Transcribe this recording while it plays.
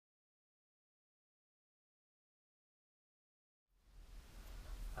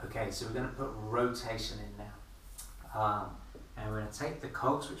Okay, so we're going to put rotation in now. And we're going to take the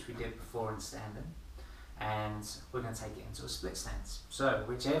cogs, which we did before in standing, and we're going to take it into a split stance. So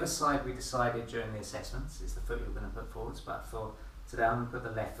whichever side we decided during the assessments is the foot you're going to put forwards, but for today I'm going to put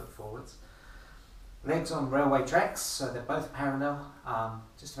the left foot forwards. Legs on railway tracks, so they're both parallel,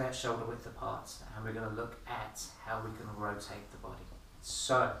 just about shoulder width apart, and we're going to look at how we can rotate the body.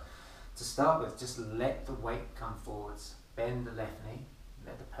 So to start with, just let the weight come forwards, bend the left knee,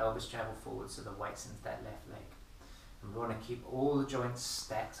 let the pelvis travel forward so the weight's into that left leg. And we want to keep all the joints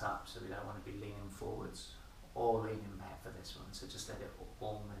stacked up, so we don't want to be leaning forwards or leaning back for this one, so just let it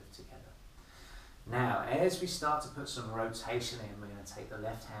all move together. Now, as we start to put some rotation in, we're going to take the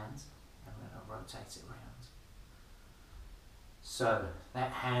left hand and we're going to rotate it around. So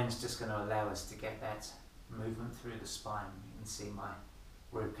that hand's just going to allow us to get that movement through the spine. You can see my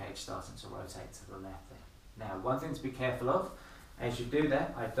rib cage starting to rotate to the left there. Now, one thing to be careful of, as you do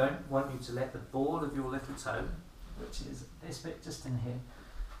that, I don't want you to let the ball of your little toe, which is this bit just in here,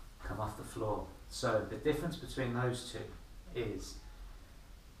 come off the floor. So the difference between those two is,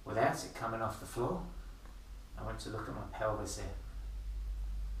 without it coming off the floor, I want to look at my pelvis here.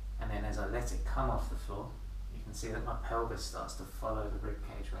 And then as I let it come off the floor, you can see that my pelvis starts to follow the rib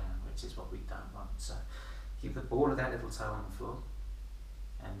cage round, which is what we don't want. So keep the ball of that little toe on the floor,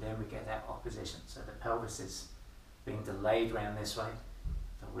 and then we get that opposition. So the pelvis is being delayed round this way,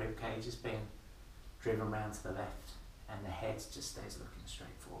 the rib cage is being driven round to the left, and the head just stays looking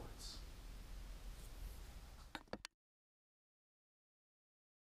straight forwards.